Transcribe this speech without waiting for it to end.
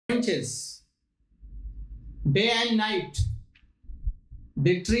branches, day and night.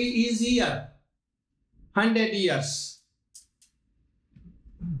 The tree is here, 100 years.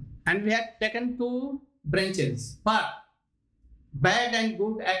 And we have taken 2 branches. But bad and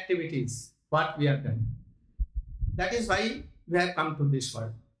good activities, what we have done. That is why we have come to this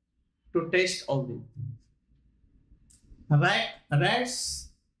world, to taste all these things. Rats,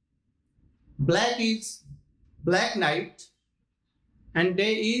 black is black night, and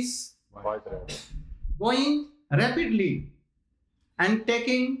day is White rat. going rapidly and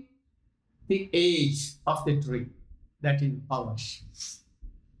taking the age of the tree, that is ours.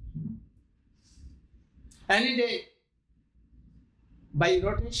 Any day, by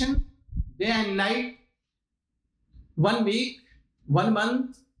rotation, day and night, 1 week, 1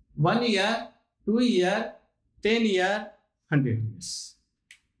 month, 1 year, 2 year, 10 year, 100 years.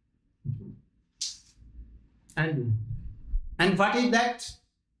 And what is that?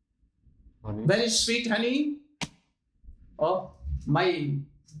 Honey. Very sweet honey. Oh, my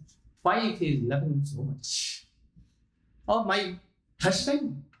wife is loving so much. Oh, my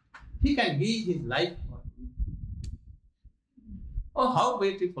husband, he can give his life for me. Oh, how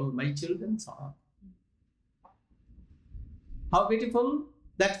beautiful my children are. How beautiful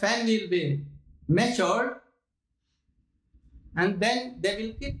that family will be matured, and then they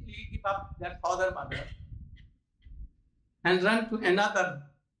will quickly give up their father, mother, and run to another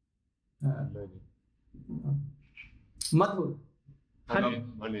madhu, honey,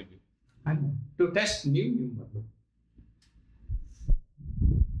 to test new madhu.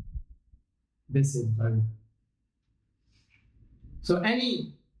 This is right. So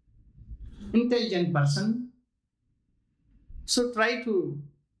any intelligent person should try to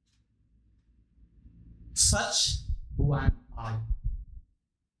search who am I,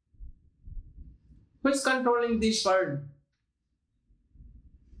 who is controlling this world,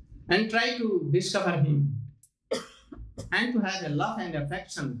 and try to discover him and to have a love and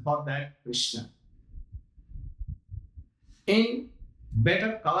affection for that Krishna in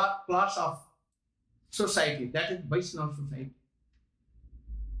better class of society, that is Vaishnava society,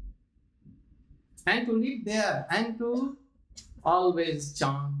 and to live there and to always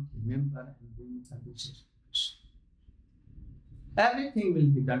chant, remember, and bring services. Everything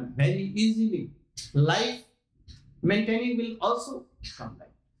will be done very easily. Life maintaining will also come like.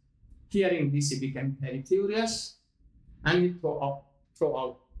 Hearing this, he became very furious, and he threw out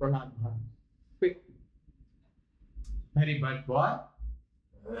Prahlad Maharaj quickly. Very bad boy.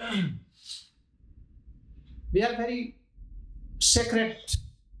 We are very sacred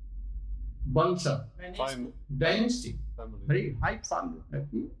bunch of dynasty, very high family,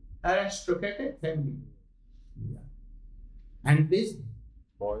 aristocratic family. Yeah. And this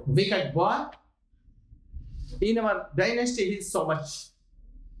wicked boy, in our dynasty, he is so much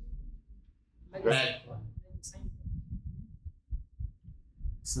bad.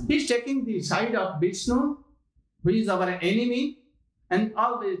 He is taking the side of Vishnu, who is our enemy, and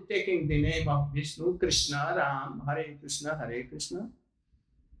always taking the name of Vishnu, Krishna, Ram, Hare Krishna, Hare Krishna.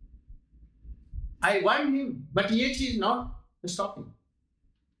 I warned him, but yet he is not stopping.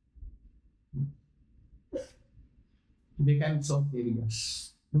 He became so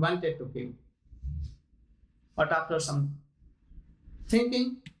furious. He wanted to kill. But after some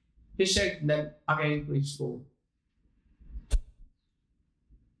thinking, he said then again to his soul.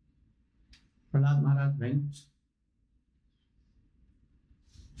 Prahlad Maharaj went.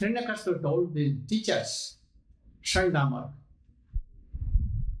 Hiranyakashipu told the teachers, Srila,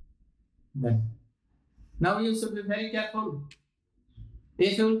 then now you should be very careful.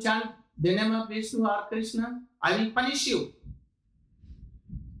 If you will chant the name of Vishnu or Krishna, I will punish you.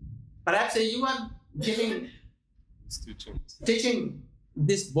 Perhaps you are teaching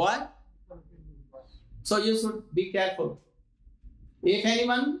this boy, so you should be careful. If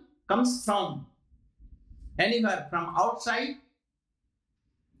anyone comes from anywhere from outside,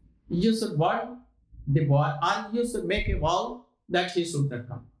 you should warn the boy, or you should make a vow that he should not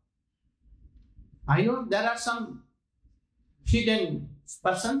come. I know there are some hidden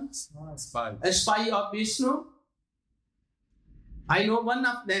persons, a spy of Vishnu. I know one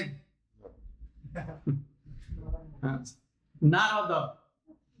of them, Narada.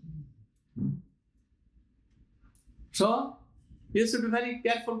 So you should be very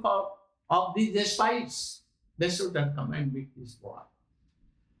careful of these spies. They should not come and meet this boy.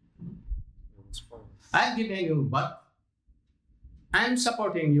 I am giving you birth. I am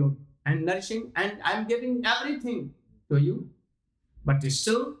supporting you and nourishing, and I am giving everything to you. But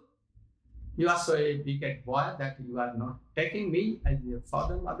still, you are so a wicked boy that you are not taking me as your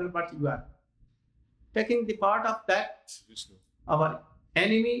father, mother, but you are taking the part of that, our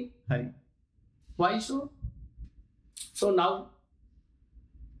enemy Hari. Why so? So now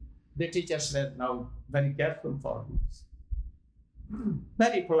the teachers were now very careful for this.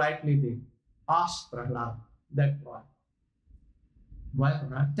 Very politely they asked Prahlad that boy, why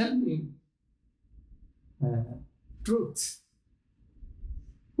Prahlad, tell me truth.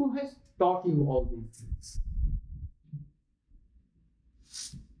 Who has taught you all these things?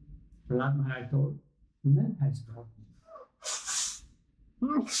 Prahlad Maharaj told, none has taught me.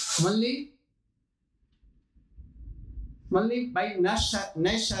 Only by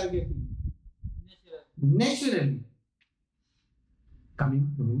naturally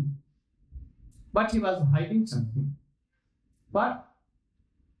coming to me. But he was hiding something. But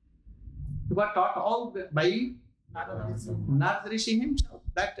he was taught all by Narad Rishi himself,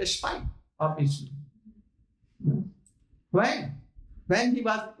 that spy of his. When he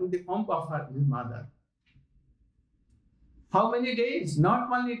was in the womb of his mother. How many days?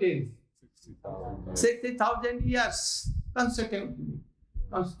 Not only days. 60,000 years consecutively,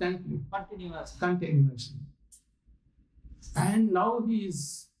 constantly, continuously. And now he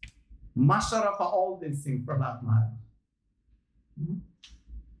is master of all these things, Prahlad Maharaj.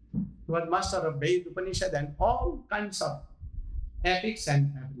 He was master of Ved, Upanishad and all kinds of epics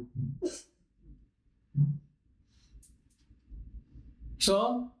and everything.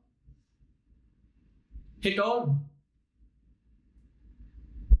 So, he told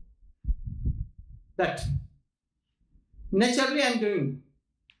that naturally I am doing.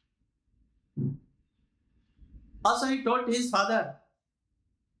 Also he told his father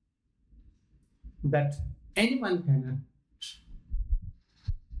that anyone cannot.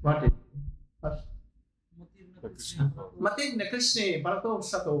 What is it? Matirna Krishne Parato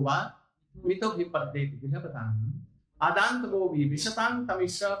Satova Mito Vipadeti Vihabatan Adant Govi Vishatan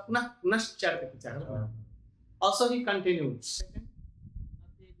Tamisha Punascharka. Also he continues.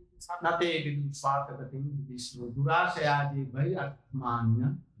 Nate Vidu Swatakatim Vishnu Durashayaji Bhai Atmanya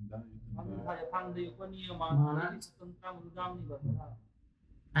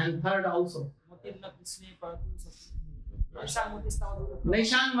and third also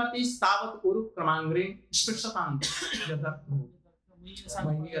Naishan Mati Stavat Uru Kramangri Spishatan Yadatmu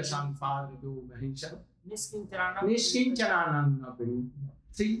Mahiya Sampadu Mahisha Niskincharanam Nabri.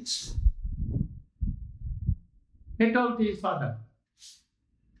 See, he told his father,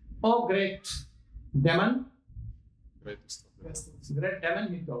 oh great demon, great demon,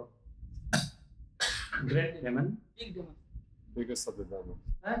 he told. Great demon. Big demon. Biggest of the demons.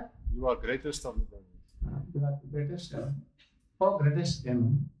 Huh? You are greatest of the demons. You are the greatest demon. Oh greatest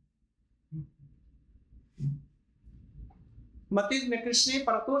demon. Matis me Krishna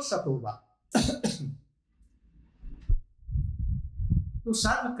Parato Satova. To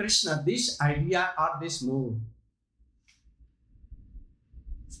serve Krishna, this idea or this move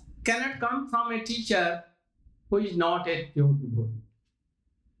cannot come from a teacher who is not a pure devotee.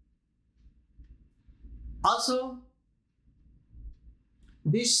 Also,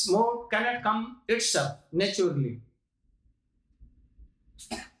 this mode cannot come itself naturally.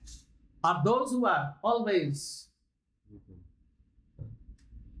 Are those who are always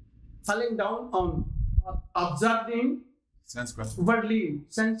falling down on observing worldly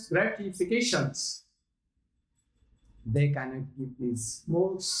sense gratifications, they cannot give these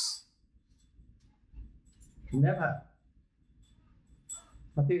modes. Never.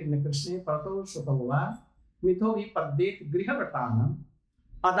 Patirna Krishna Parato Shatava Mitho Vipadet Grihavatana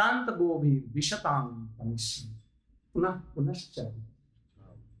Adanta Govi Vishatam Tamishi. Punaschari.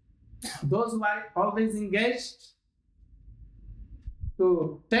 Those who are always engaged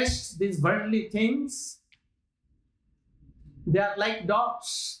to test these worldly things, they are like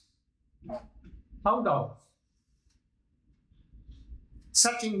dogs. How dogs?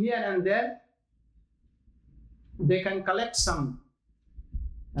 Searching here and there, they can collect some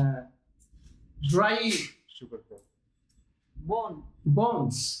dry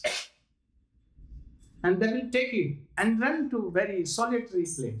bones and they will take it and run to a very solitary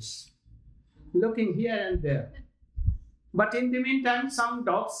place, looking here and there. But in the meantime, some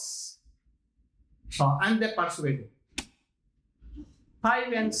dogs saw and they persuaded.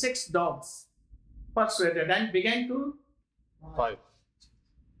 5 and 6 dogs persuaded and began to fight.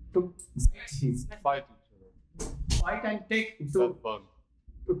 To Fight each other. Fight and take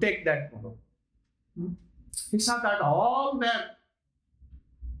to take that bone. He saw that all were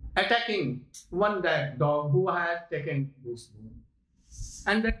attacking one that dog who had taken this bone.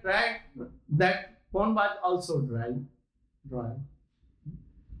 And that bone was also dry.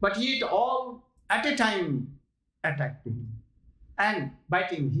 But he all at a time attacked him and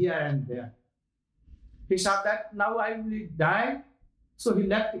biting here and there. He saw that now I will die, So he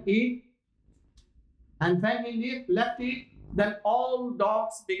left it, and when he left it, then all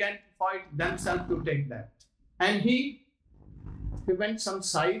dogs began to fight themselves to take that. And he went some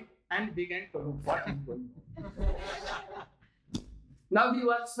side and began to look what is going on. Now he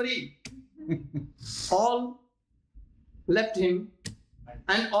was free. All left him,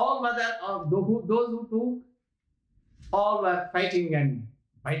 and all other those who took, all were fighting and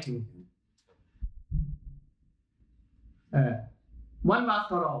biting him. One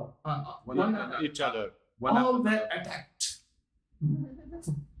after all, Each other. all were attacked.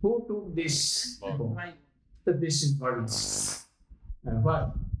 Who took this? So this is words.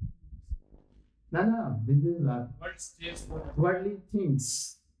 What? No, this is worldly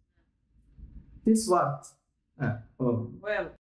things. This what? Well,